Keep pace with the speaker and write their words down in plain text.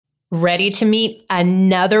Ready to meet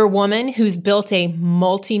another woman who's built a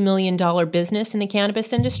multi-million dollar business in the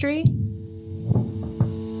cannabis industry?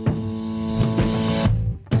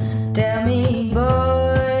 Tell me,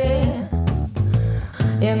 boy,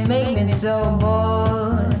 you make me so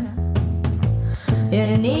bored.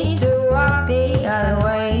 You need to walk the other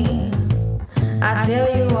way. I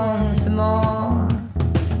tell you once more.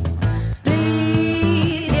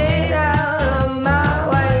 Please get out of my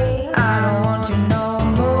way. I don't want you no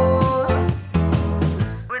more.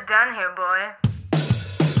 We're done here, boy.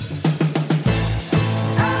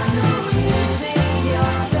 I know you think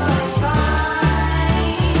you're so fine,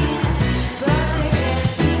 but you can't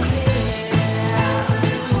see clear. I've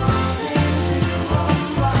been wanting to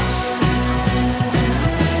unwind.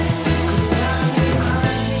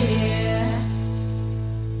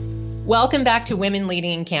 Welcome back to Women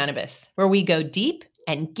Leading in Cannabis, where we go deep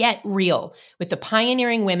and get real with the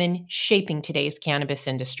pioneering women shaping today's cannabis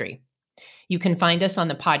industry. You can find us on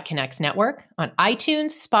the PodConnects network, on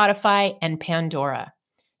iTunes, Spotify, and Pandora.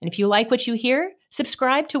 And if you like what you hear,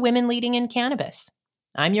 subscribe to Women Leading in Cannabis.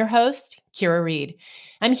 I'm your host, Kira Reed.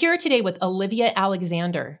 I'm here today with Olivia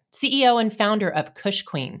Alexander, CEO and founder of Kush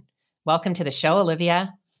Queen. Welcome to the show,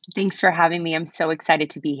 Olivia. Thanks for having me. I'm so excited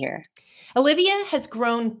to be here. Olivia has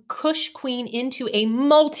grown Kush Queen into a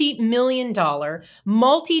multi-million dollar,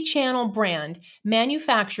 multi-channel brand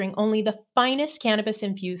manufacturing only the finest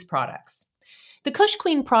cannabis-infused products. The Kush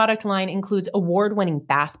Queen product line includes award-winning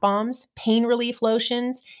bath bombs, pain relief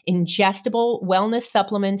lotions, ingestible wellness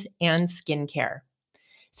supplements, and skincare.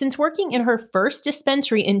 Since working in her first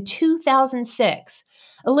dispensary in 2006,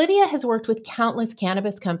 Olivia has worked with countless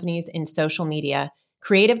cannabis companies in social media,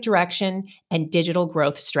 creative direction, and digital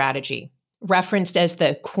growth strategy. Referenced as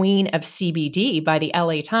the Queen of CBD by the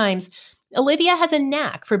LA Times, Olivia has a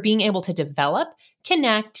knack for being able to develop,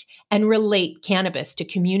 connect, and relate cannabis to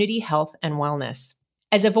community health and wellness.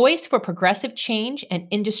 As a voice for progressive change and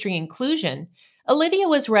industry inclusion, Olivia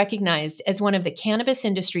was recognized as one of the cannabis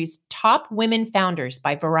industry's top women founders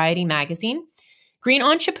by Variety Magazine, Green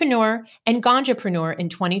Entrepreneur, and Ganjapreneur in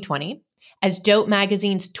 2020, as Dope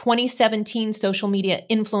Magazine's 2017 Social Media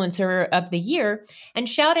Influencer of the Year, and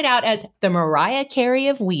shouted out as the Mariah Carey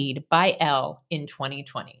of Weed by Elle in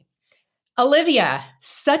 2020. Olivia,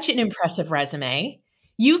 such an impressive resume.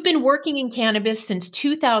 You've been working in cannabis since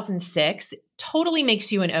 2006. Totally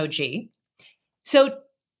makes you an OG. So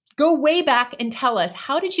go way back and tell us,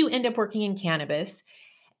 how did you end up working in cannabis?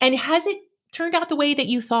 And has it turned out the way that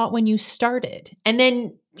you thought when you started? And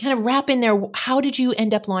then kind of wrap in there, how did you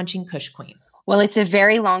end up launching Kush Queen? Well, it's a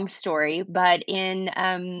very long story, but when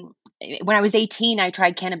I was 18, I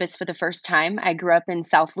tried cannabis for the first time. I grew up in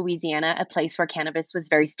South Louisiana, a place where cannabis was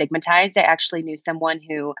very stigmatized. I actually knew someone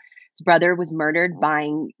whose brother was murdered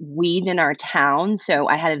buying weed in our town, so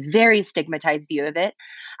I had a very stigmatized view of it.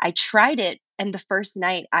 I tried it, and the first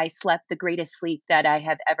night I slept the greatest sleep that I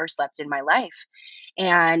have ever slept in my life.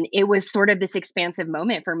 And it was sort of this expansive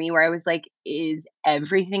moment for me where I was like, is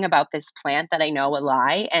everything about this plant that I know a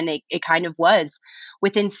lie? And it kind of was.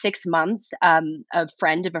 Within 6 months, a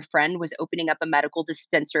friend of a friend was opening up a medical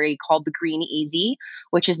dispensary called the Green Easy,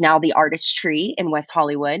 which is now the Artistry in West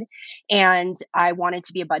Hollywood. And I wanted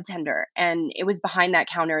to be a bud tender. And it was behind that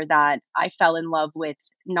counter that I fell in love with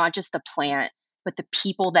not just the plant, but the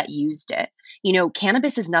people that used it. You know,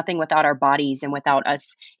 cannabis is nothing without our bodies and without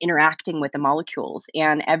us interacting with the molecules.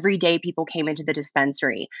 And every day people came into the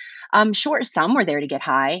dispensary. Sure, some were there to get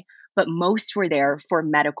high, but most were there for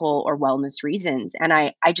medical or wellness reasons. And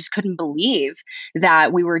I just couldn't believe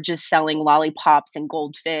that we were just selling lollipops and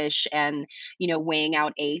goldfish and, weighing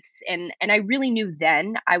out eighths. And I really knew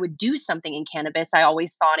then I would do something in cannabis. I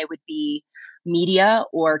always thought it would be media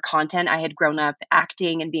or content. I had grown up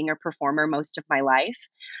acting and being a performer most of my life.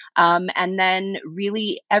 And then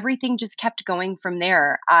really everything just kept going from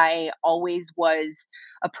there. I always was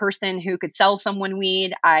a person who could sell someone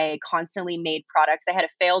weed. I constantly made products. I had a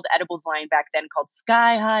failed edibles line back then called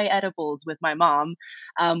Sky High Edibles with my mom.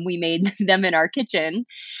 We made them in our kitchen.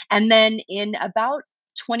 And then in about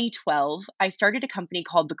 2012, I started a company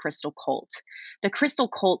called the Crystal Cult. The Crystal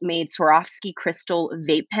Cult made Swarovski crystal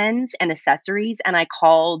vape pens and accessories, and I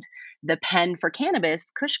called the pen for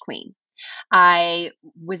cannabis Kush Queen. I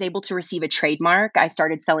was able to receive a trademark. I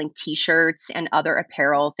started selling t-shirts and other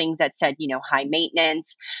apparel, things that said, high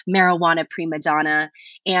maintenance, marijuana prima donna,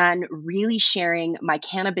 and really sharing my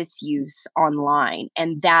cannabis use online.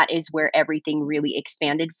 And that is where everything really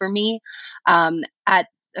expanded for me. At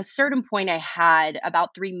a certain point, I had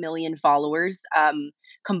about 3 million followers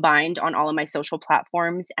combined on all of my social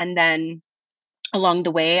platforms. And then Along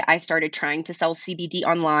the way, I started trying to sell CBD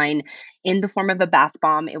online in the form of a bath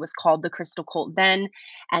bomb. It was called the Crystal Cult then.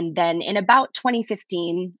 And then in about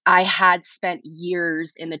 2015, I had spent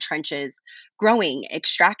years in the trenches growing,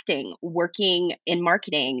 extracting, working in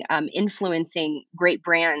marketing, influencing great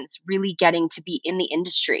brands, really getting to be in the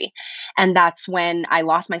industry. And that's when I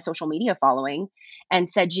lost my social media following and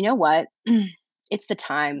said, you know what? It's the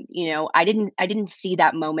time. I didn't see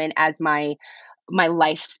that moment as my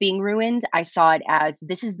life's being ruined. I saw it as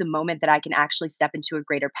this is the moment that I can actually step into a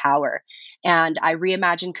greater power. And I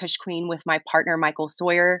reimagined Kush Queen with my partner, Michael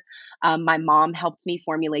Sawyer. My mom helped me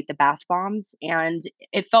formulate the bath bombs. And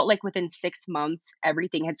it felt like within 6 months,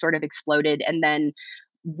 everything had sort of exploded. And then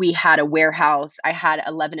we had a warehouse. I had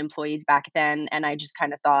 11 employees back then. And I just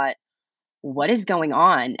kind of thought, what is going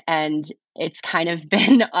on? And it's kind of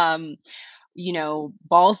been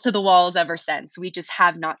balls to the walls ever since. We just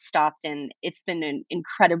have not stopped. And it's been an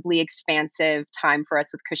incredibly expansive time for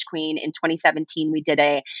us with Kush Queen. In 2017, we did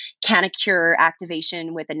a Canicure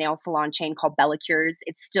activation with a nail salon chain called Bella Cures.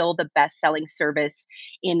 It's still the best selling service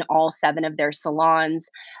in all 7 of their salons.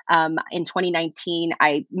 In 2019,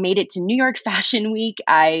 I made it to New York Fashion Week.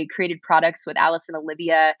 I created products with Alice and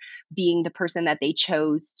Olivia being the person that they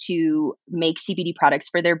chose to make CBD products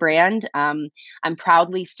for their brand. I'm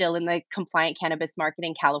proudly still in the compliant cannabis market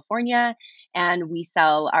in California, and we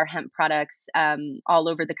sell our hemp products all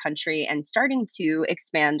over the country and starting to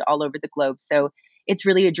expand all over the globe. So it's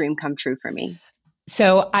really a dream come true for me.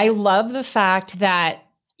 So I love the fact that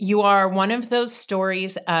you are one of those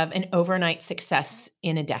stories of an overnight success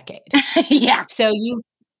in a decade. Yeah. So you've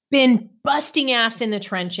been busting ass in the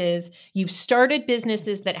trenches. You've started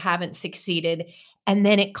businesses that haven't succeeded, and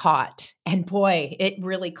then it caught. And boy, it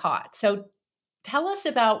really caught. So tell us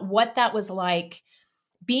about what that was like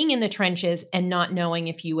being in the trenches and not knowing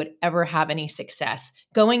if you would ever have any success,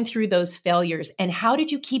 going through those failures. And how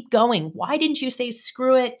did you keep going? Why didn't you say,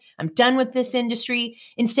 screw it, I'm done with this industry?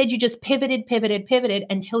 Instead, you just pivoted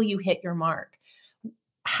until you hit your mark.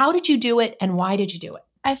 How did you do it and why did you do it?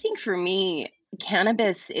 I think for me,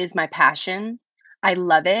 cannabis is my passion. I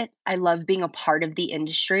love it. I love being a part of the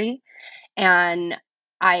industry. And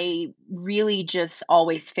I really just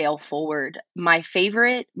always fail forward. My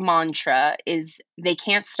favorite mantra is they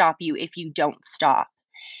can't stop you if you don't stop.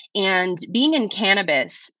 And being in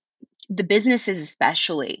cannabis, the businesses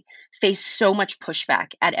especially face so much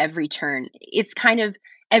pushback at every turn. It's kind of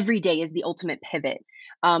every day is the ultimate pivot.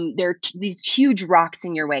 There are these huge rocks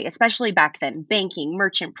in your way, especially back then, banking,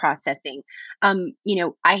 merchant processing.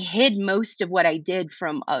 I hid most of what I did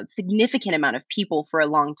from a significant amount of people for a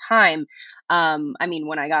long time.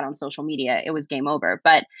 When I got on social media, it was game over,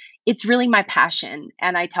 but it's really my passion.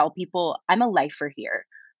 And I tell people I'm a lifer here.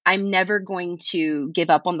 I'm never going to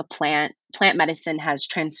give up on the plant. Plant medicine has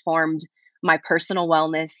transformed my personal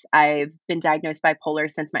wellness. I've been diagnosed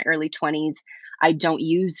bipolar since my early 20s. I don't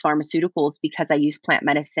use pharmaceuticals because I use plant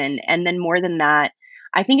medicine. And then more than that,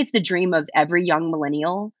 I think it's the dream of every young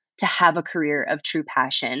millennial to have a career of true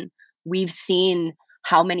passion. We've seen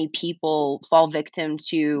how many people fall victim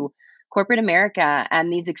to corporate America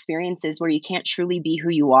and these experiences where you can't truly be who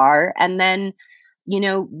you are. And then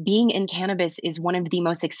being in cannabis is one of the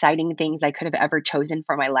most exciting things I could have ever chosen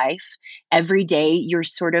for my life. Every day, you're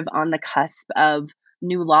sort of on the cusp of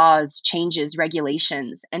new laws, changes,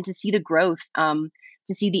 regulations, and to see the growth, to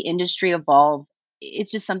see the industry evolve.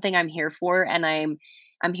 It's just something I'm here for, and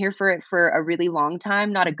I'm here for it for a really long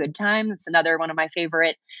time, not a good time. That's another one of my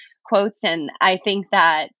favorite quotes, and I think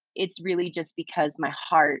that it's really just because my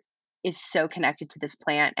heart is so connected to this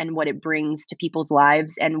plant and what it brings to people's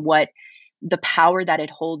lives and what the power that it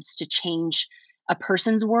holds to change a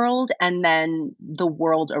person's world and then the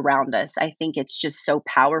world around us. I think it's just so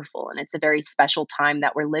powerful and it's a very special time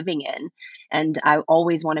that we're living in. And I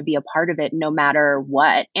always want to be a part of it no matter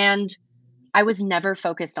what. And I was never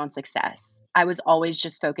focused on success. I was always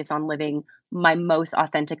just focused on living my most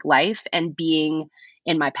authentic life and being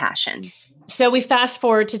in my passion. So we fast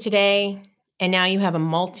forward to today, and now you have a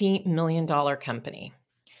multi-million-dollar company.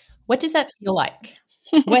 What does that feel like?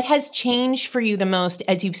 What has changed for you the most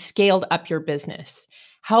as you've scaled up your business?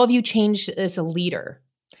 How have you changed as a leader?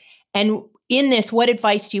 And in this, what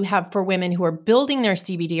advice do you have for women who are building their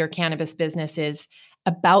CBD or cannabis businesses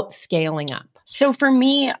about scaling up? So for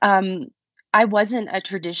me, I wasn't a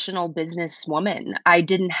traditional businesswoman. I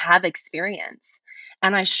didn't have experience.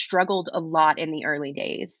 And I struggled a lot in the early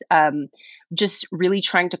days, just really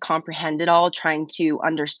trying to comprehend it all, trying to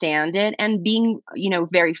understand it. And being,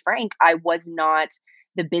 very frank, I was not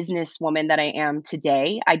the businesswoman that I am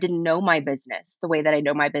today. I didn't know my business the way that I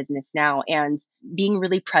know my business now. And being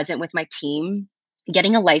really present with my team,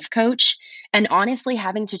 getting a life coach, and honestly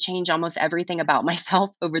having to change almost everything about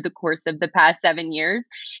myself over the course of the past 7 years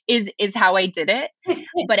is how I did it.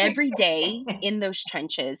 But every day in those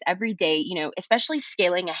trenches, every day, especially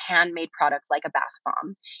scaling a handmade product like a bath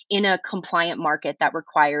bomb in a compliant market that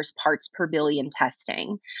requires parts per billion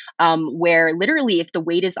testing, where literally if the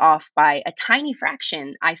weight is off by a tiny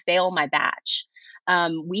fraction, I fail my batch.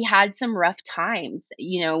 We had some rough times,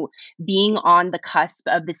 being on the cusp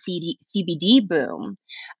of the CBD boom,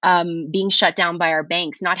 being shut down by our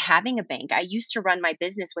banks, not having a bank. I used to run my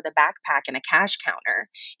business with a backpack and a cash counter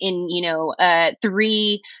in,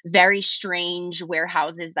 three very strange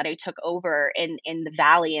warehouses that I took over in the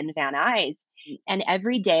valley in Van Nuys. And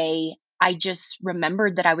every day, I just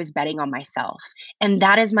remembered that I was betting on myself. And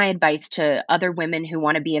that is my advice to other women who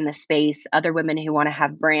want to be in the space, other women who want to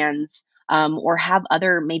have brands, or have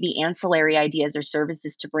other maybe ancillary ideas or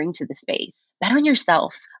services to bring to the space. Bet on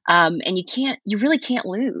yourself. And you really can't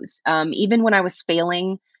lose. Even when I was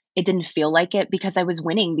failing, it didn't feel like it because I was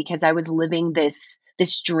winning, because I was living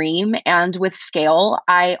this dream. And with scale,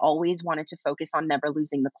 I always wanted to focus on never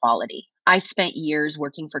losing the quality. I spent years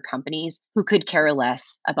working for companies who could care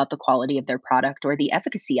less about the quality of their product or the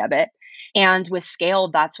efficacy of it. And with scale,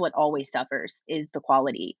 that's what always suffers is the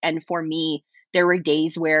quality. And for me, there were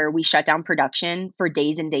days where we shut down production for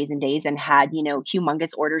days and days and days and had,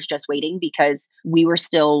 humongous orders just waiting because we were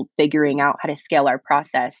still figuring out how to scale our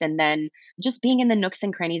process. And then just being in the nooks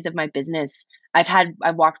and crannies of my business,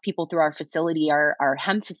 I've walked people through our facility, our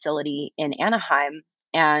hemp facility in Anaheim,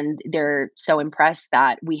 and they're so impressed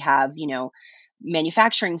that we have,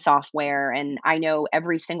 manufacturing software, and I know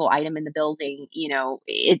every single item in the building,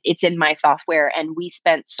 it's in my software. And we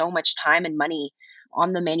spent so much time and money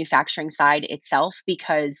on the manufacturing side itself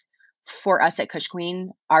because for us at Kush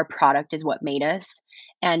Queen, our product is what made us,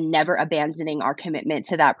 and never abandoning our commitment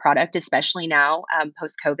to that product, especially now,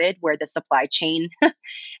 post COVID, where the supply chain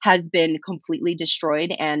has been completely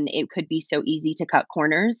destroyed and it could be so easy to cut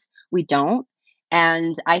corners. We don't.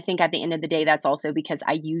 And I think at the end of the day, that's also because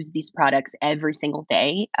I use these products every single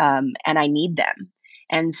day, and I need them.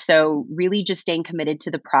 And so, really, just staying committed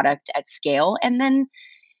to the product at scale, and then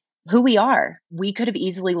who we are. We could have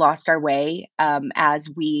easily lost our way, as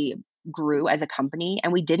we grew as a company,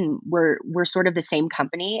 and we didn't. We're sort of the same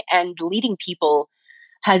company, and leading people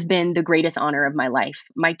has been the greatest honor of my life.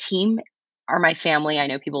 My team are my family. I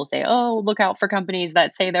know people say, "Oh, look out for companies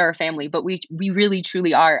that say they're a family," but we really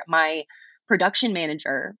truly are. My production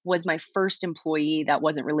manager was my first employee that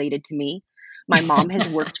wasn't related to me. My mom has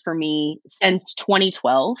worked for me since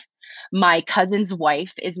 2012. My cousin's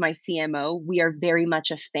wife is my CMO. We are very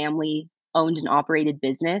much a family owned and operated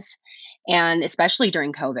business. And especially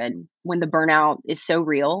during COVID, when the burnout is so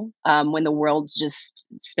real, when the world's just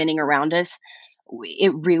spinning around us,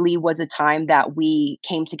 it really was a time that we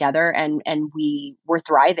came together and we were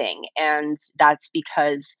thriving. And that's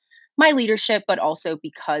because my leadership, but also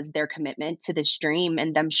because their commitment to this dream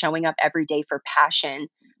and them showing up every day for passion,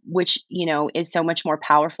 which, is so much more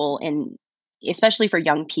powerful in especially for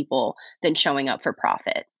young people than showing up for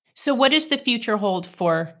profit. So, what does the future hold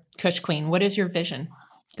for Kush Queen? What is your vision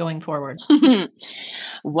going forward?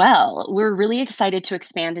 Well, we're really excited to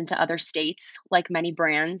expand into other states. Like many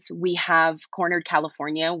brands, we have cornered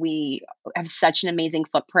California. We have such an amazing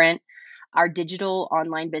footprint. Our digital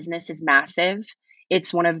online business is massive.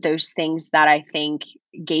 It's one of those things that I think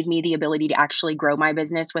gave me the ability to actually grow my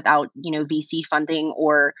business without, VC funding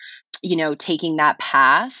or, taking that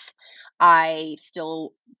path. I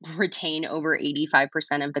still retain over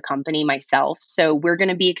 85% of the company myself. So we're going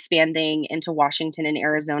to be expanding into Washington and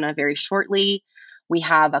Arizona very shortly. We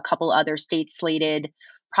have a couple other states slated,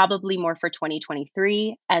 probably more for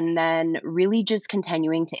 2023. And then really just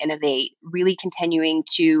continuing to innovate, really continuing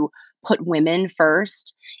to put women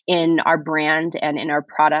first in our brand and in our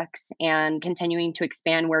products, and continuing to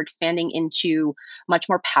expand. We're expanding into much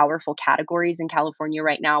more powerful categories in California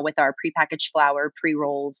right now with our prepackaged flour, pre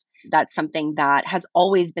rolls. That's something that has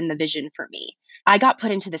always been the vision for me. I got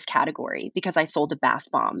put into this category because I sold a bath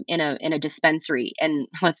bomb in a dispensary, and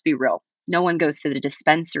let's be real, no one goes to the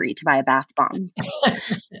dispensary to buy a bath bomb.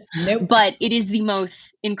 Nope. But it is the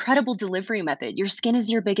most incredible delivery method. Your skin is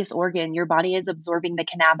your biggest organ. Your body is absorbing the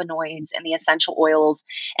cannabinoids and the essential oils,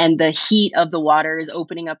 and the heat of the water is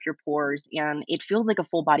opening up your pores. And it feels like a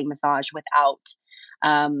full body massage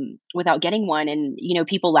without getting one. And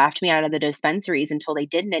people laughed me out of the dispensaries until they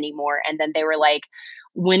didn't anymore. And then they were like,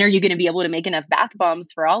 "When are you going to be able to make enough bath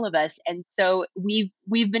bombs for all of us?" And so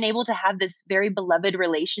we've been able to have this very beloved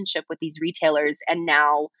relationship with these retailers, and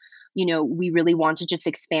now we really want to just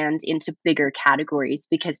expand into bigger categories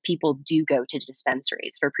because people do go to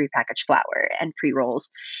dispensaries for prepackaged flower and pre-rolls.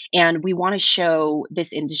 And we want to show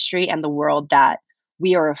this industry and the world that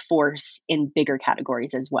we are a force in bigger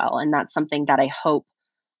categories as well. And that's something that I hope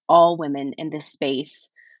all women in this space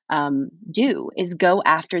do, is go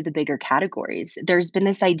after the bigger categories. There's been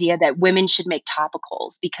this idea that women should make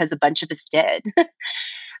topicals because a bunch of us did.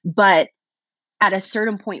 But at a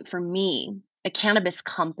certain point for me, a cannabis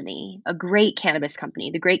company, a great cannabis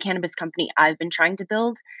company, the great cannabis company I've been trying to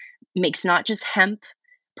build makes not just hemp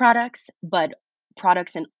products, but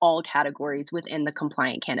products in all categories within the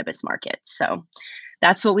compliant cannabis market. So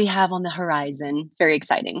that's what we have on the horizon. Very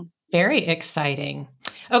exciting. Very exciting.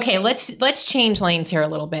 Okay, let's change lanes here a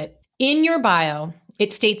little bit. In your bio,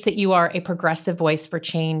 it states that you are a progressive voice for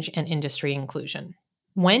change and industry inclusion.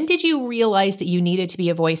 When did you realize that you needed to be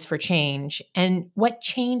a voice for change, and what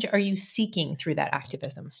change are you seeking through that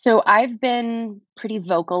activism? So I've been pretty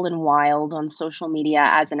vocal and wild on social media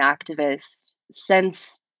as an activist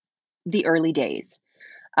since the early days.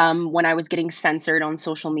 When I was getting censored on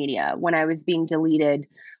social media, when I was being deleted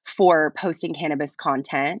for posting cannabis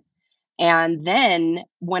content. And then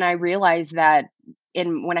when I realized that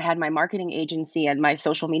when I had my marketing agency and my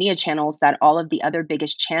social media channels, that all of the other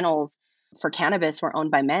biggest channels for cannabis were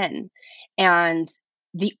owned by men. And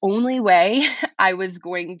the only way I was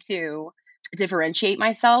going to differentiate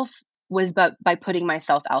myself was but by putting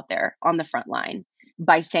myself out there on the front line,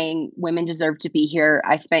 by saying women deserve to be here.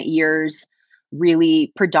 I spent years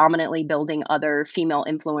really predominantly building other female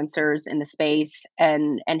influencers in the space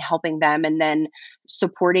and helping them, and then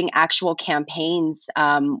supporting actual campaigns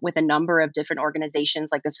with a number of different organizations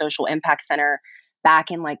like the Social Impact Center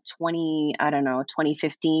back in like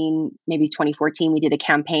 2015, maybe 2014. We did a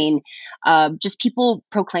campaign, just people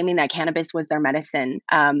proclaiming that cannabis was their medicine.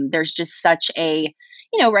 There's just such a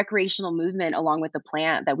recreational movement along with the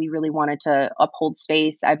plant that we really wanted to uphold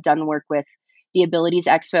space. I've done work with the Abilities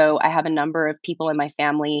Expo. I have a number of people in my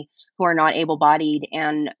family who are not able bodied,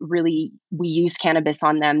 and really we use cannabis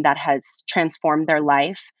on them that has transformed their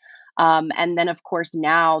life. And then, of course,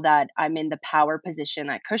 now that I'm in the power position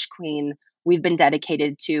at Kush Queen, we've been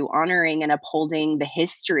dedicated to honoring and upholding the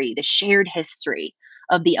history, the shared history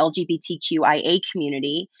of the LGBTQIA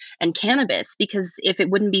community and cannabis. Because if it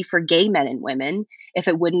wouldn't be for gay men and women, if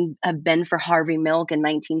it wouldn't have been for Harvey Milk in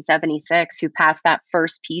 1976, who passed that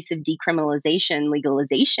first piece of decriminalization,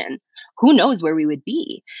 legalization, who knows where we would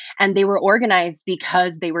be? And they were organized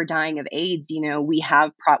because they were dying of AIDS. We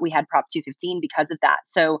had Prop 215 because of that.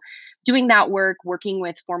 So doing that work, working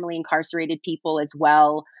with formerly incarcerated people as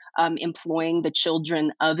well, employing the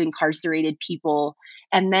children of incarcerated people,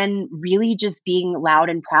 and then really just being loud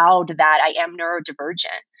and proud that I am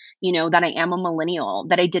neurodivergent, that I am a millennial,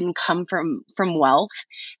 that I didn't come from wealth.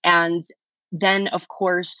 And then, of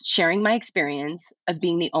course, sharing my experience of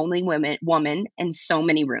being the only woman in so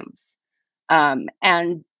many rooms,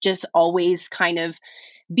 and just always kind of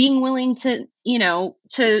being willing to,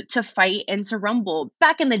 to fight and to rumble.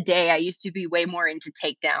 Back in the day, I used to be way more into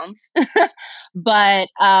takedowns, but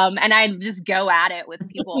and I just go at it with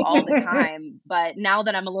people all the time. But now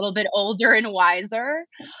that I'm a little bit older and wiser,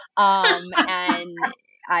 and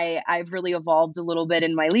I've really evolved a little bit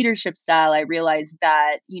in my leadership style, I realized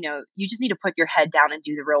that you just need to put your head down and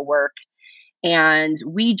do the real work. And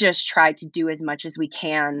we just try to do as much as we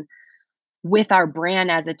can with our brand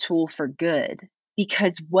as a tool for good.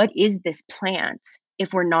 Because what is this plant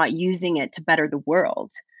if we're not using it to better the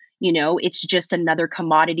world? It's just another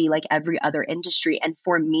commodity like every other industry. And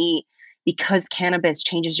for me, because cannabis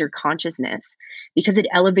changes your consciousness, because it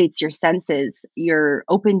elevates your senses,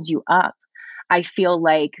 opens you up, I feel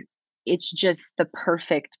like it's just the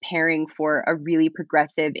perfect pairing for a really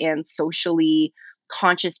progressive and socially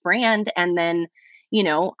conscious brand. And then,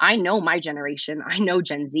 I know my generation, I know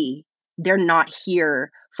Gen Z, they're not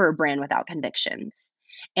here for a brand without convictions.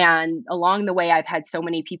 And along the way, I've had so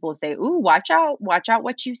many people say, "Ooh, watch out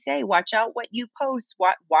what you say, watch out what you post,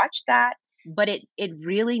 watch that." But it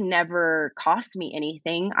really never cost me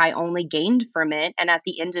anything. I only gained from it. And at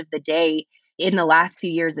the end of the day, in the last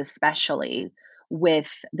few years, especially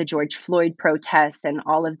with the George Floyd protests and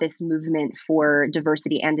all of this movement for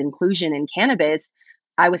diversity and inclusion in cannabis,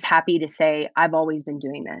 I was happy to say I've always been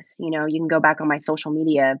doing this. You can go back on my social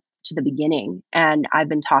media to the beginning, and I've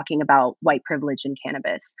been talking about white privilege in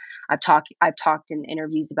cannabis. I've talked in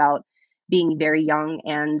interviews about being very young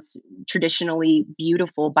and traditionally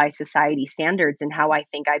beautiful by society standards, and how I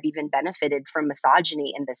think I've even benefited from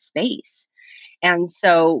misogyny in this space. And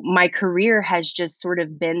so my career has just sort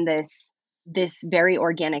of been this this very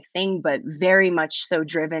organic thing, but very much so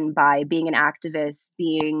driven by being an activist,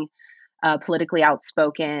 being politically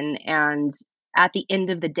outspoken, and at the end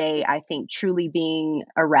of the day, I think truly being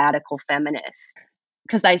a radical feminist,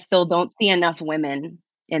 because I still don't see enough women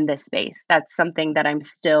in this space. That's something that I'm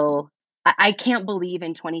still, I can't believe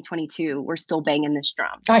in 2022 we're still banging this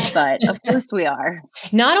drum, I, but of course we are.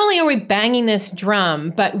 not only are we banging this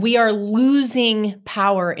drum, but we are losing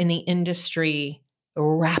power in the industry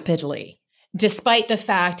rapidly. Despite the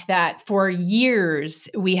fact that for years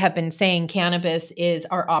we have been saying cannabis is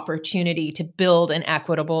our opportunity to build an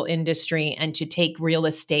equitable industry and to take real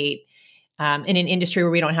estate in an industry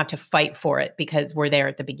where we don't have to fight for it because we're there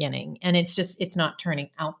at the beginning. And it's not turning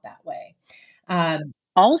out that way.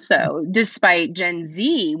 Also, despite Gen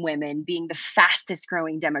Z women being the fastest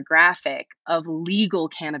growing demographic of legal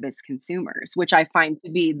cannabis consumers, which I find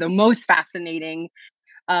to be the most fascinating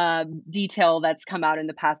detail that's come out in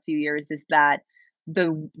the past few years, is that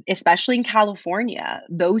especially in California,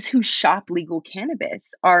 those who shop legal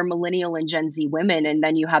cannabis are millennial and Gen Z women, and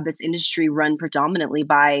then you have this industry run predominantly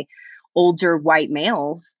by older white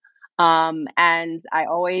males. And I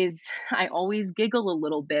always giggle a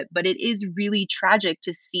little bit, but it is really tragic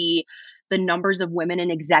to see the numbers of women in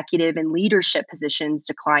executive and leadership positions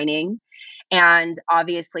declining. And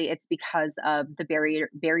obviously, it's because of the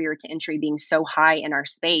barrier to entry being so high in our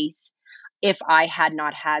space. If I had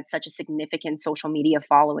not had such a significant social media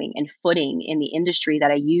following and footing in the industry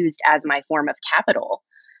that I used as my form of capital,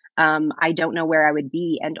 I don't know where I would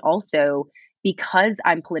be. And also, because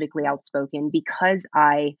I'm politically outspoken, because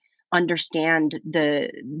I understand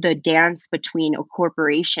the dance between a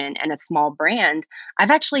corporation and a small brand,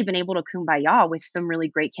 I've actually been able to kumbaya with some really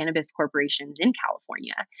great cannabis corporations in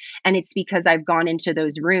California. And it's because I've gone into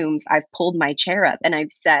those rooms, I've pulled my chair up and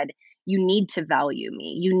I've said, you need to value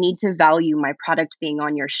me. You need to value my product being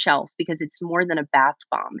on your shelf because it's more than a bath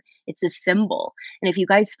bomb. It's a symbol. And if you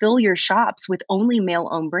guys fill your shops with only male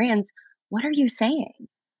owned brands, what are you saying?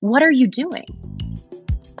 What are you doing?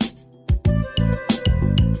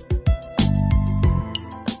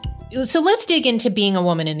 So let's dig into being a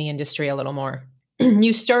woman in the industry a little more.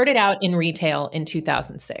 You started out in retail in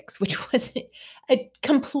 2006, which was a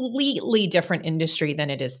completely different industry than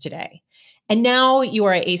it is today. And now you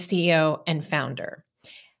are a CEO and founder.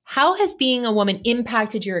 How has being a woman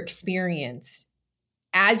impacted your experience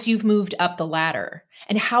as you've moved up the ladder?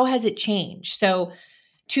 And how has it changed? So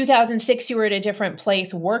 2006, you were at a different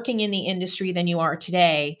place working in the industry than you are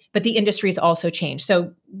today, but the industry has also changed.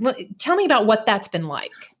 So tell me about what that's been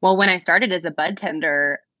like. Well, when I started as a bud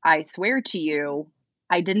tender, I swear to you,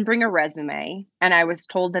 I didn't bring a resume. And I was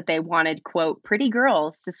told that they wanted, quote, pretty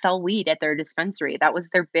girls to sell weed at their dispensary. That was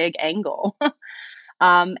their big angle.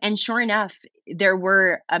 And sure enough, there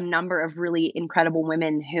were a number of really incredible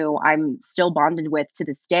women who I'm still bonded with to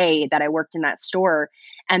this day that I worked in that store.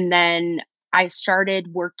 And then I started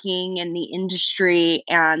working in the industry,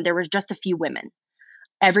 and there was just a few women.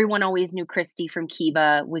 Everyone always knew Christy from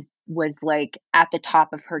Kiva was like at the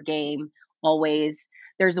top of her game always.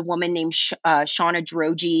 There's a woman named Shauna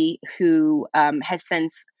Droji who has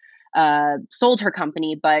since sold her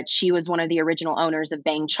company, but she was one of the original owners of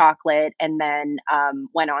Bang Chocolate, and then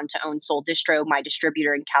went on to own Soul Distro, my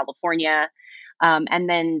distributor in California. And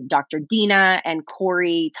then Dr. Dina and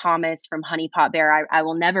Corey Thomas from Honey Pot Bear. I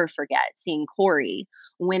will never forget seeing Corey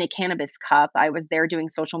win a cannabis cup. I was there doing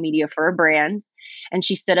social media for a brand, and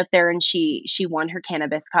she stood up there and she won her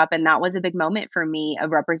cannabis cup, and that was a big moment for me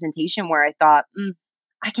of representation where I thought,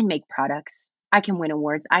 I can make products. I can win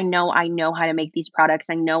awards. I know how to make these products.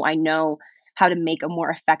 I know how to make a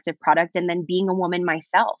more effective product. And then being a woman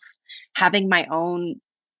myself, having my own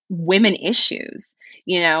women issues,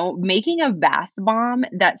 making a bath bomb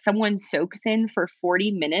that someone soaks in for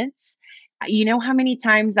 40 minutes. You know how many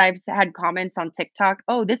times I've had comments on TikTok,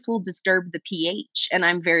 "Oh, this will disturb the pH." And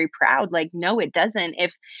I'm very proud. Like, no, it doesn't.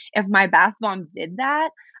 If my bath bomb did that,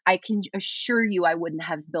 I can assure you I wouldn't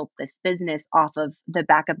have built this business off of the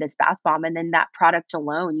back of this bath bomb. And then that product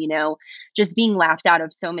alone, just being laughed out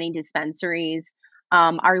of so many dispensaries.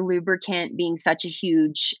 Our lubricant being such a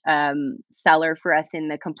huge seller for us in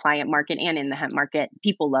the compliant market and in the hemp market.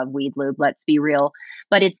 People love weed lube, let's be real.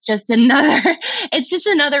 But it's just another it's just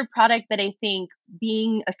another product that I think,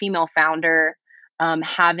 being a female founder,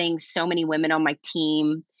 having so many women on my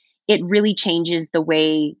team, it really changes the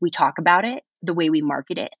way we talk about it, the way we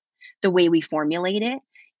market it, the way we formulate it.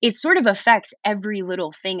 It sort of affects every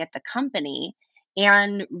little thing at the company.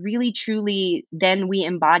 And really, truly, then we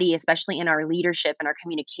embody, especially in our leadership and our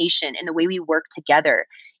communication and the way we work together,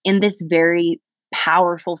 in this very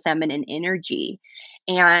powerful feminine energy.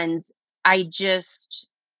 And I just,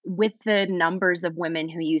 with the numbers of women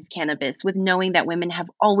who use cannabis, with knowing that women have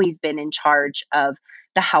always been in charge of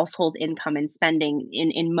the household income and spending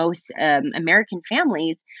in most American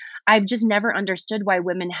families, I've just never understood why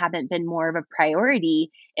women haven't been more of a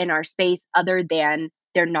priority in our space other than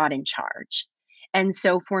they're not in charge. And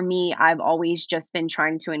so for me, I've always just been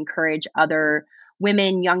trying to encourage other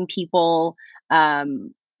women, young people,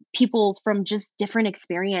 um, people from just different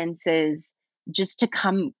experiences just to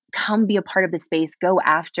come be a part of the space, go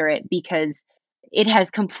after it because it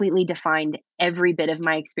has completely defined every bit of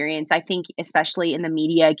my experience. I think especially in the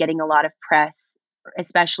media, getting a lot of press,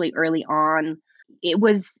 especially early on, it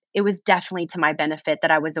was definitely to my benefit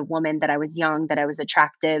that I was a woman, that I was young, that I was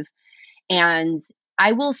attractive. And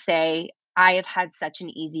I will say I have had such an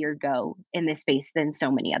easier go in this space than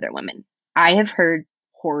so many other women. I have heard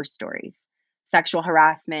horror stories, sexual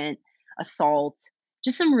harassment, assault,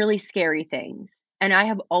 just some really scary things. And I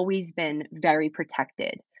have always been very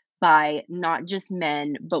protected by not just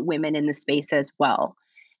men, but women in the space as well.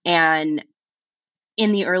 And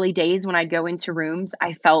in the early days when I'd go into rooms,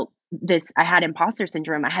 I felt this, I had imposter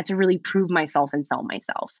syndrome. I had to really prove myself and sell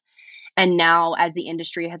myself. And now, as the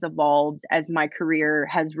industry has evolved, as my career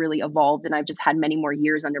has really evolved, and I've just had many more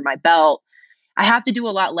years under my belt, I have to do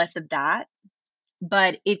a lot less of that.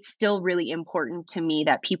 But it's still really important to me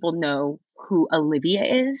that people know who Olivia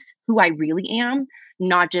is, who I really am,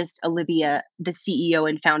 not just Olivia, the CEO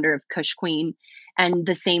and founder of Kush Queen, and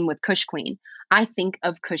the same with Kush Queen. I think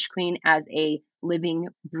of Kush Queen as a living,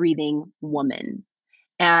 breathing woman.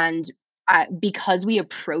 And because we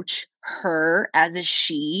approach her as a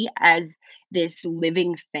she, as this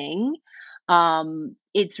living thing,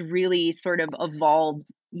 it's really sort of evolved,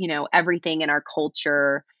 everything in our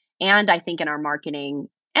culture and I think in our marketing.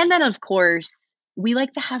 And then, of course, we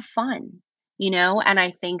like to have fun, and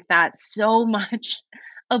I think that so much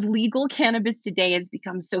of legal cannabis today has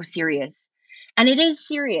become so serious. And it is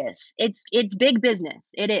serious. It's big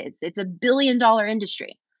business. It is. It's a billion-dollar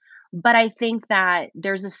industry, but I think that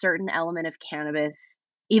there's a certain element of cannabis,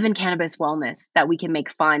 even cannabis wellness, that we can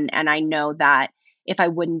make fun. And I know that if I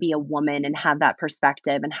wouldn't be a woman and have that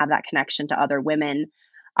perspective and have that connection to other women,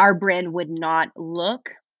 our brand would not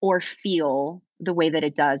look or feel the way that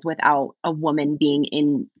it does without a woman being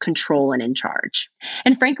in control and in charge.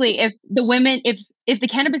 And frankly, if the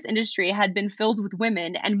cannabis industry had been filled with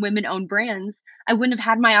women and women-owned brands, I wouldn't have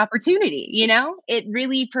had my opportunity, It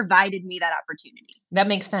really provided me that opportunity. That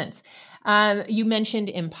makes sense. You mentioned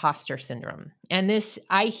imposter syndrome, and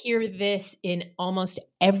I hear this in almost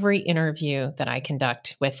every interview that I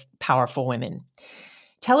conduct with powerful women.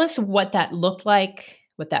 Tell us what that looked like,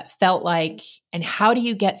 what that felt like, and how do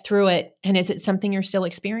you get through it? And is it something you're still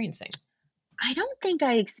experiencing? I don't think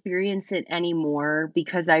I experience it anymore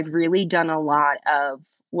because I've really done a lot of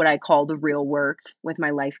what I call the real work with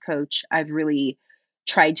my life coach. I've really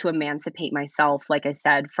tried to emancipate myself, like I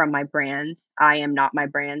said, from my brand. I am not my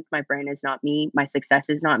brand. My brand is not me. My success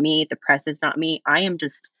is not me. The press is not me. I am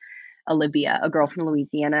just Olivia, a girl from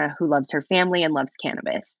Louisiana who loves her family and loves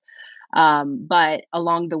cannabis. But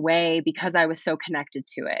along the way, because I was so connected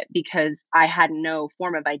to it, because I had no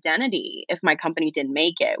form of identity if my company didn't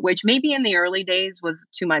make it, which maybe in the early days was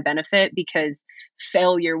to my benefit because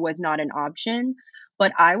failure was not an option.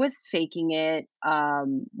 But I was faking it,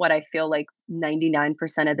 what I feel like 99%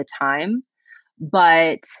 of the time.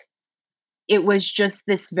 But it was just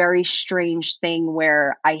this very strange thing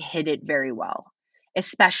where I hid it very well,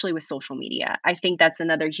 especially with social media. I think that's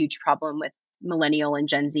another huge problem with millennial and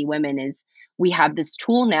Gen Z women is we have this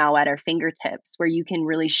tool now at our fingertips where you can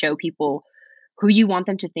really show people who you want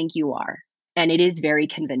them to think you are. And it is very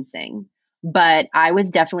convincing. But I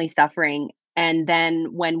was definitely suffering. And then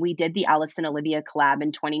when we did the Alice and Olivia collab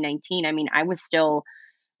in 2019, I mean, I was still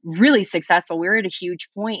really successful. We were at a huge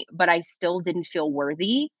point, but I still didn't feel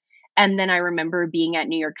worthy. And then I remember being at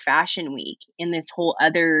New York Fashion Week in this whole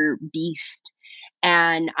other beast.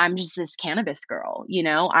 And I'm just this cannabis girl,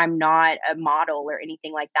 I'm not a model or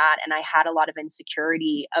anything like that. And I had a lot of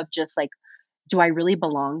insecurity of just like, do I really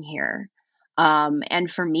belong here?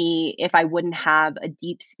 And for me, if I wouldn't have a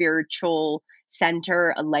deep spiritual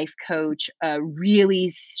center, a life coach, a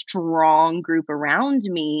really strong group around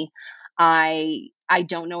me, I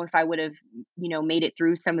don't know if I would have, made it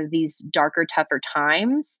through some of these darker, tougher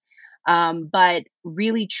times. But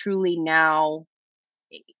really, truly now,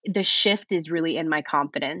 the shift is really in my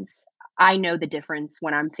confidence. I know the difference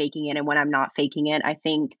when I'm faking it and when I'm not faking it. I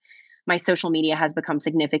think my social media has become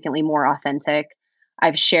significantly more authentic.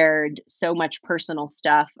 I've shared so much personal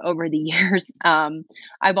stuff over the years.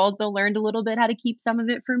 I've also learned a little bit how to keep some of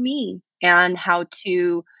it for me and how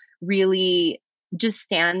to really just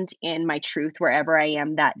stand in my truth wherever I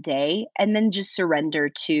am that day, and then just surrender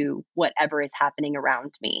to whatever is happening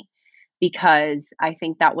around me. Because I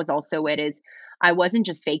think that was also it is I wasn't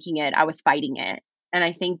just faking it, I was fighting it. And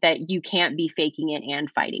I think that you can't be faking it and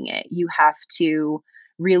fighting it. You have to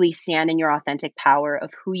really stand in your authentic power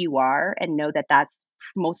of who you are and know that that's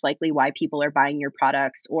most likely why people are buying your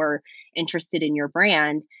products or interested in your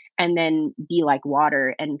brand, and then be like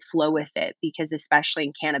water and flow with it, because especially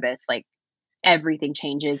in cannabis, like, everything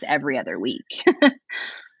changes every other week.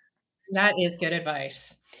 That is good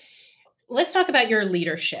advice. Let's talk about your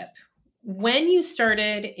leadership. When you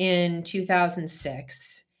started in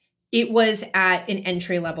 2006, it was at an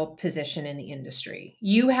entry level position in the industry.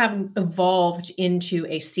 You have evolved into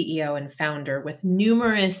a CEO and founder with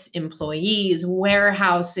numerous employees,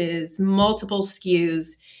 warehouses, multiple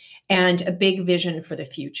SKUs, and a big vision for the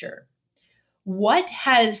future. What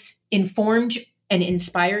has informed and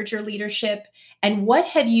inspired your leadership? And what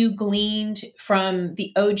have you gleaned from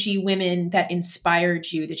the OG women that inspired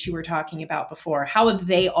you that you were talking about before? How have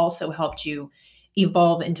they also helped you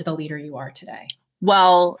evolve into the leader you are today?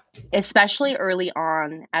 Well, especially early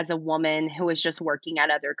on as a woman who was just working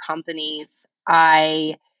at other companies,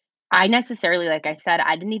 I I necessarily, like I said,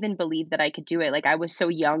 I didn't even believe that I could do it. Like, I was so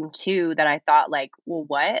young too that I thought like, "Well,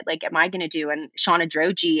 what? Like, am I gonna do?" And Shauna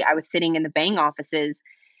Droji, I was sitting in the Bang offices,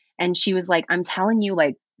 and she was like, "I'm telling you,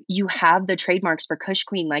 like, you have the trademarks for Kush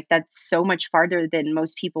Queen. Like, that's so much farther than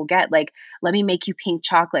most people get. Like, let me make you pink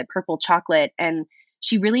chocolate, purple chocolate." And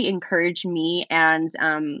she really encouraged me and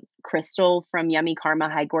Crystal from Yummy Karma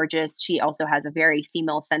High Gorgeous. She also has a very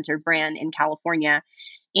female centered brand in California.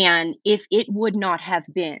 And if it would not have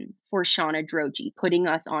been for Shauna Droji putting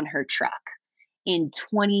us on her truck in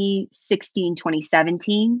 2016,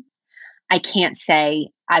 2017, I can't say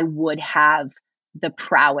I would have the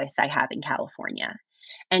prowess I have in California.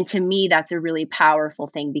 And to me, that's a really powerful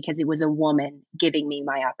thing because it was a woman giving me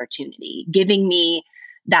my opportunity, giving me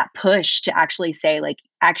that push to actually say, like,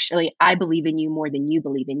 actually, I believe in you more than you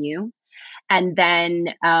believe in you. And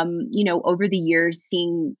then, over the years,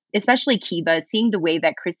 seeing, especially Kiva, seeing the way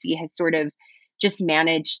that Christy has sort of just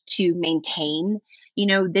managed to maintain,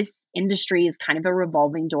 this industry is kind of a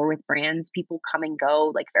revolving door with brands. People come and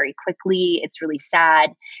go like very quickly. It's really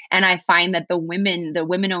sad. And I find that the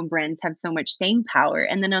women owned brands have so much staying power.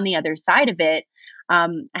 And then on the other side of it, I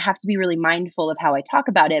have to be really mindful of how I talk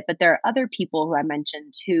about it. But there are other people who I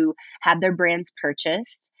mentioned who had their brands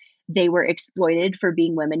purchased. They were exploited for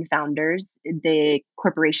being women founders. The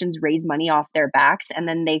corporations raised money off their backs and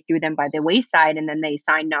then they threw them by the wayside, and then they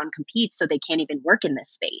signed non competes so they can't even work in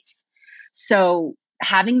this space. So,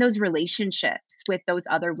 having those relationships with those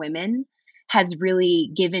other women has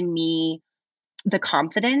really given me the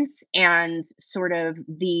confidence and sort of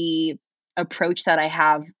the approach that I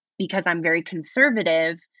have, because I'm very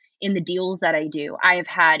conservative in the deals that I do. I have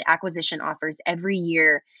had acquisition offers every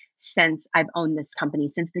year since I've owned this company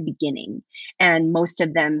since the beginning. And most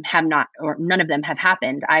of them have not, or none of them have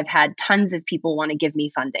happened. I've had tons of people want to give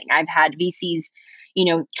me funding. I've had VCs,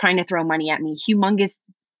 trying to throw money at me, humongous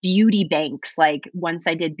beauty banks. Like once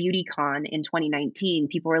I did BeautyCon in 2019,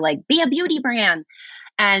 people were like, be a beauty brand.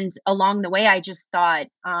 And along the way, I just thought,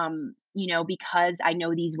 because I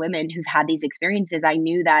know these women who've had these experiences, I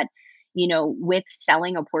knew that, with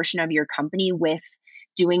selling a portion of your company, with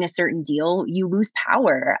doing a certain deal, you lose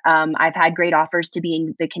power. I've had great offers to be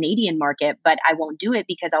in the Canadian market, but I won't do it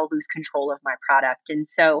because I'll lose control of my product. And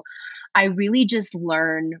so I really just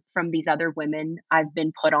learn from these other women. I've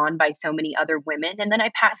been put on by so many other women, and then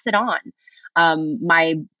I pass it on.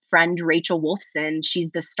 My friend Rachel Wolfson,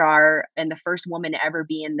 she's the star and the first woman to ever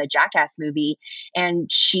be in the Jackass movie.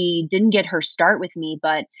 And she didn't get her start with me,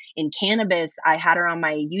 but in cannabis, I had her on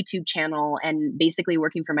my YouTube channel and basically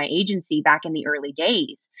working for my agency back in the early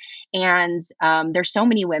days. And there's so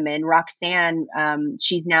many women. Roxanne,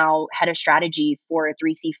 she's now head of strategy for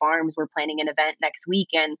 3C Farms. We're planning an event next week.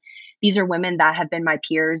 And these are women that have been my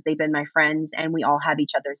peers, they've been my friends, and we all have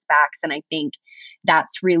each other's backs. And I think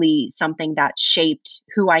that's really something that shaped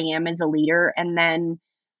who I am as a leader. And then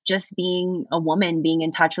just being a woman, being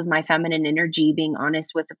in touch with my feminine energy, being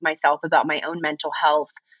honest with myself about my own mental health,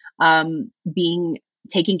 being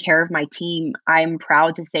taking care of my team. I'm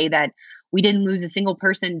proud to say that we didn't lose a single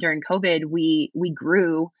person during COVID. We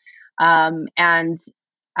grew, and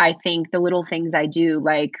I think the little things I do,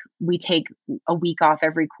 like we take a week off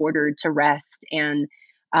every quarter to rest, and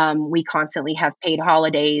we constantly have paid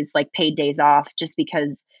holidays, like paid days off, just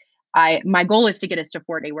because my goal is to get us to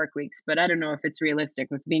 4-day work weeks, but I don't know if it's realistic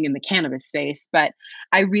with being in the cannabis space. But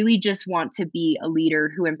I really just want to be a leader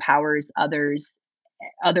who empowers others,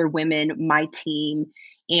 other women, my team,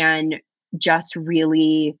 and just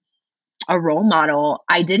really a role model.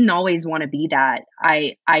 I didn't always want to be that.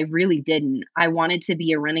 I really didn't. I wanted to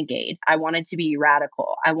be a renegade. I wanted to be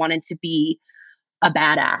radical. I wanted to be a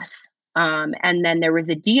badass. And then there was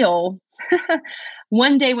a deal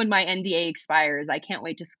one day when my NDA expires. I can't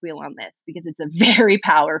wait to squeal on this because it's a very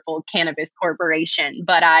powerful cannabis corporation.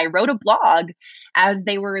 But I wrote a blog as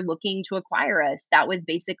they were looking to acquire us. That was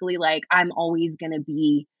basically like, I'm always going to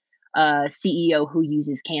be a CEO who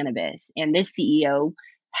uses cannabis. And this CEO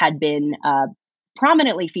had been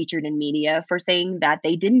prominently featured in media for saying that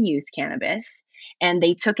they didn't use cannabis. And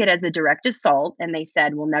they took it as a direct assault and they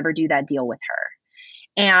said, we'll never do that deal with her.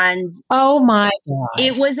 And Oh my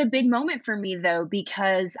it God. was a big moment for me though,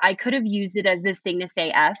 because I could have used it as this thing to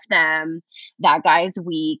say F them, that guy's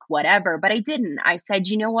weak, whatever. But I didn't. I said,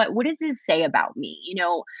 you know what? What does this say about me?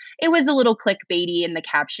 It was a little clickbaity in the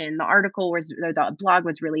caption. The article was, or the blog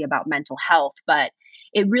was really about mental health, but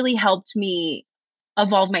it really helped me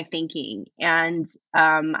evolve my thinking. And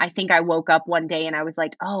I think I woke up one day and I was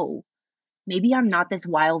like, oh, maybe I'm not this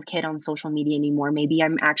wild kid on social media anymore. Maybe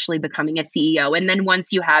I'm actually becoming a CEO. And then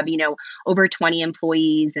once you have, over 20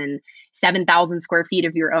 employees and 7,000 square feet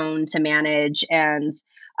of your own to manage and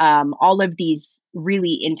all of these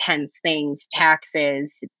really intense things,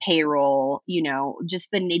 taxes, payroll, just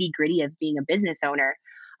the nitty gritty of being a business owner,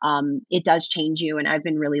 it does change you. And I've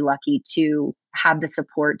been really lucky to have the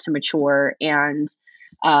support to mature and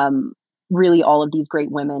really all of these great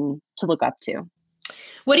women to look up to.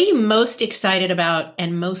 What are you most excited about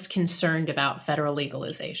and most concerned about federal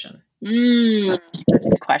legalization? That's a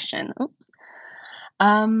good question. Oops.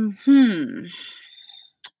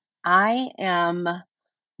 I am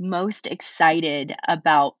most excited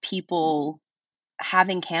about people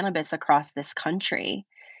having cannabis across this country.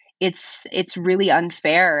 It's really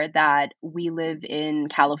unfair that we live in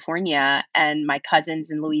California and my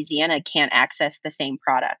cousins in Louisiana can't access the same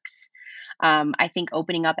products. I think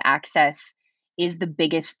opening up access is the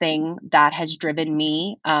biggest thing that has driven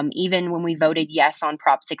me. Even when we voted yes on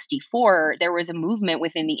Prop 64, there was a movement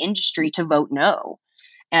within the industry to vote no.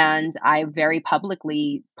 And I very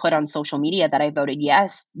publicly put on social media that I voted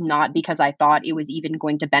yes, not because I thought it was even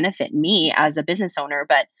going to benefit me as a business owner,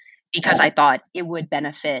 but because I thought it would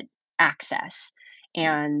benefit access.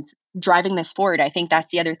 And driving this forward, I think that's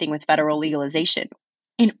the other thing with federal legalization.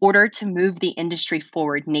 In order to move the industry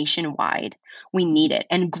forward nationwide, we need it.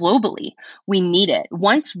 And globally, we need it.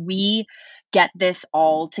 Once we get this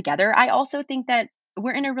all together, I also think that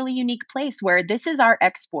we're in a really unique place where this is our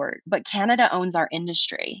export, but Canada owns our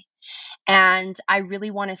industry. And I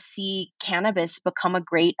really want to see cannabis become a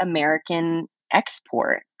great American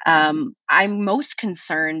export. I'm most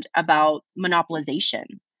concerned about monopolization.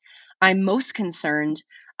 I'm most concerned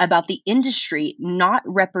about the industry not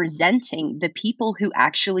representing the people who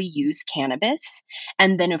actually use cannabis.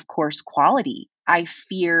 And then, of course, quality. I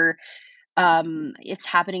fear it's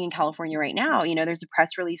happening in California right now. There's a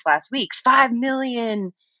press release last week, 5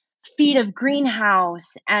 million feet of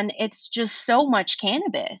greenhouse, and it's just so much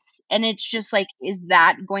cannabis. And it's just like, is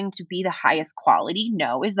that going to be the highest quality?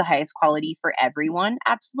 No. Is the highest quality for everyone?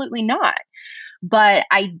 Absolutely not. But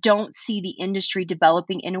I don't see the industry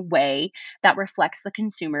developing in a way that reflects the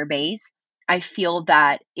consumer base. I feel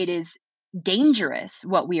that it is dangerous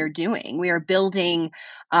what we are doing. We are building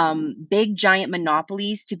big giant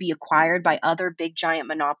monopolies to be acquired by other big giant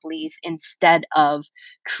monopolies instead of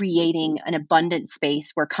creating an abundant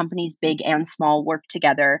space where companies big and small work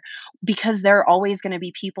together, because there are always going to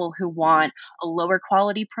be people who want a lower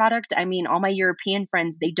quality product. I mean, all my European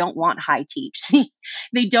friends, they don't want high THC.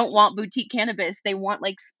 They don't want boutique cannabis. They want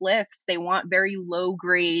like spliffs. They want very low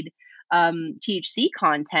grade THC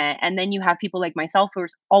content. And then you have people like myself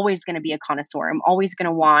who's always going to be a connoisseur. I'm always going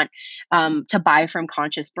to want to buy from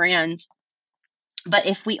conscious brands. But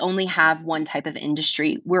if we only have one type of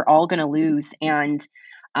industry, we're all going to lose. And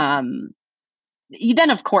um, then,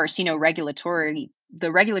 of course, the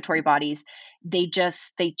regulatory bodies, they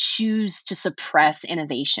choose to suppress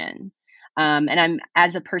innovation. And I'm,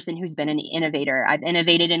 as a person who's been an innovator, I've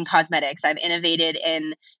innovated in cosmetics, I've innovated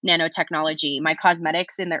in nanotechnology. My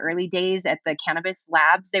cosmetics in the early days at the cannabis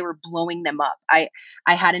labs, they were blowing them up. I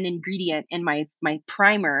had an ingredient in my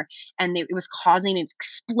primer, and it was causing an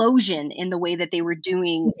explosion in the way that they were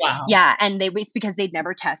doing. Wow. Yeah, and it's because they'd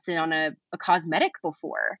never tested on a cosmetic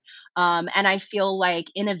before. And I feel like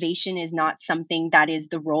innovation is not something that is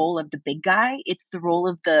the role of the big guy. It's the role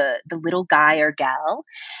of the little guy or gal.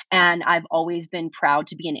 And I've always been proud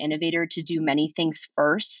to be an innovator, to do many things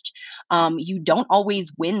first. You don't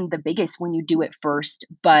always win the biggest when you do it first,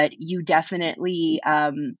 but you definitely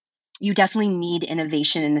you definitely need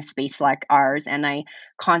innovation in a space like ours. And I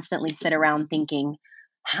constantly sit around thinking,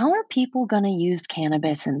 how are people going to use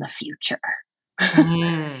cannabis in the future?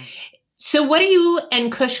 So what are you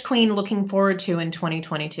and Kush Queen looking forward to in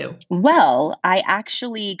 2022? Well, I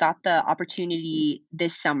actually got the opportunity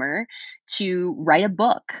this summer to write a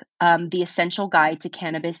book, The Essential Guide to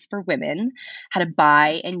Cannabis for Women, how to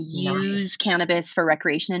buy and use Nice. cannabis for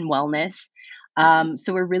recreation and wellness.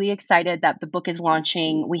 So we're really excited that the book is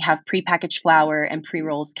launching. We have prepackaged flower and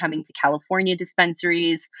pre-rolls coming to California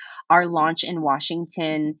dispensaries, our launch in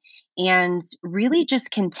Washington, and really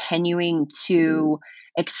just continuing to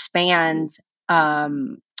expand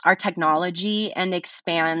our technology and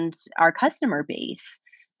expand our customer base.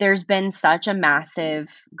 There's been such a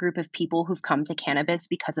massive group of people who've come to cannabis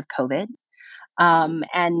because of COVID.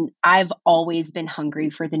 And I've always been hungry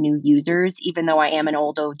for the new users, even though I am an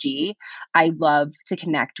old OG. I love to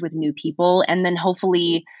connect with new people. And then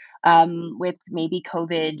hopefully, with maybe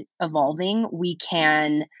COVID evolving, we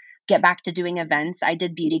can get back to doing events. I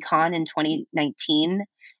did BeautyCon in 2019,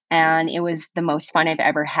 and it was the most fun I've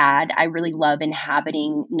ever had. I really love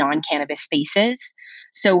inhabiting non cannabis spaces.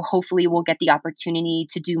 So hopefully, we'll get the opportunity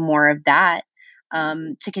to do more of that,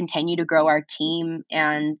 to continue to grow our team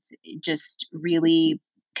and just really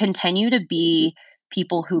continue to be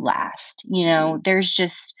people who last.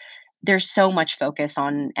 There's so much focus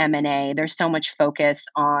on M&A. There's so much focus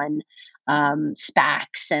on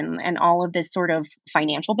SPACs and all of this sort of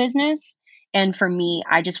financial business. And for me,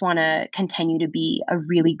 I just want to continue to be a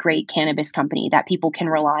really great cannabis company that people can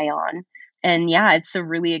rely on. And yeah, it's a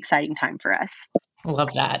really exciting time for us. Love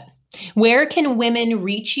that. Where can women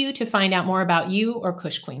reach you to find out more about you or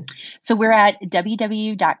Kush Queen? So we're at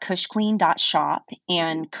www.kushqueen.shop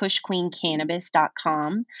and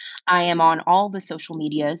kushqueencannabis.com. I am on all the social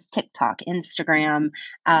medias, TikTok, Instagram,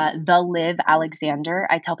 The Liv Alexander.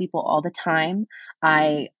 I tell people all the time,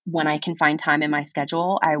 when I can find time in my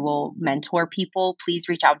schedule, I will mentor people. Please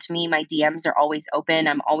reach out to me. My DMs are always open.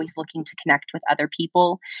 I'm always looking to connect with other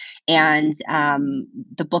people. And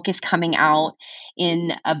the book is coming out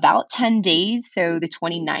in about 10 days. So the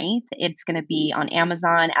 29th, it's going to be on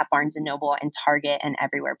Amazon, at Barnes & Noble, and Target, and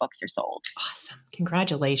everywhere books are sold. Awesome.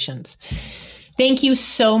 Congratulations. Thank you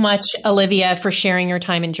so much, Olivia, for sharing your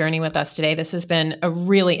time and journey with us today. This has been a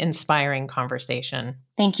really inspiring conversation.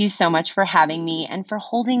 Thank you so much for having me and for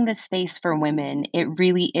holding this space for women. It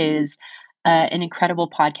really is an incredible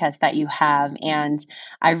podcast that you have. And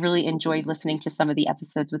I really enjoyed listening to some of the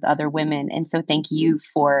episodes with other women. And so thank you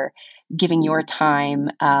for giving your time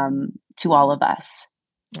to all of us.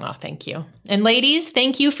 Oh, thank you. And ladies,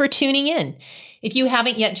 thank you for tuning in. If you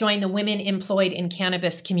haven't yet joined the Women Employed in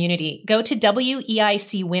Cannabis community, go to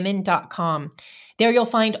weicwomen.com. There you'll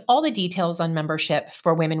find all the details on membership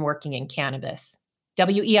for women working in cannabis.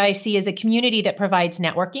 WEIC is a community that provides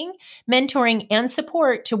networking, mentoring, and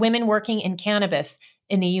support to women working in cannabis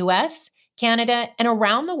in the US, Canada, and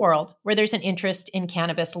around the world where there's an interest in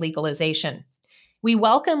cannabis legalization. We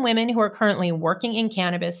welcome women who are currently working in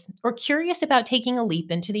cannabis or curious about taking a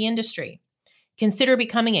leap into the industry. Consider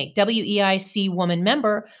becoming a WEIC Woman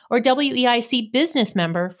member or WEIC Business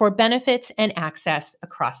member for benefits and access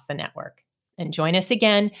across the network. And join us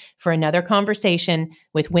again for another conversation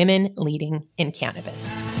with women leading in cannabis.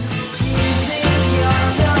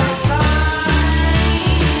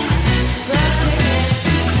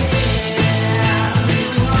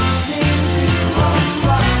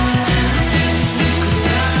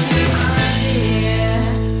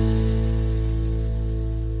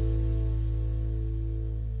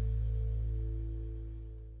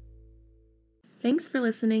 Thanks for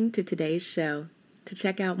listening to today's show. To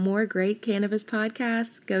check out more great cannabis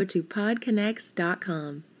podcasts, go to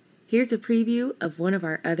podconnects.com. Here's a preview of one of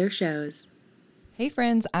our other shows. Hey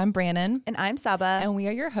friends, I'm Brannon. And I'm Saba. And we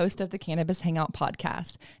are your host of the Cannabis Hangout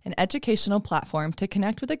podcast, an educational platform to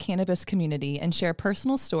connect with the cannabis community and share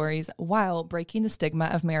personal stories while breaking the stigma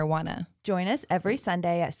of marijuana. Join us every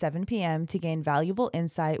Sunday at 7 p.m. to gain valuable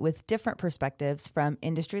insight with different perspectives from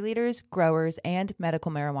industry leaders, growers, and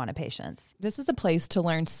medical marijuana patients. This is a place to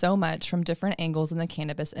learn so much from different angles in the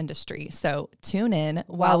cannabis industry. So tune in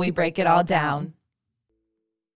while we break it all down.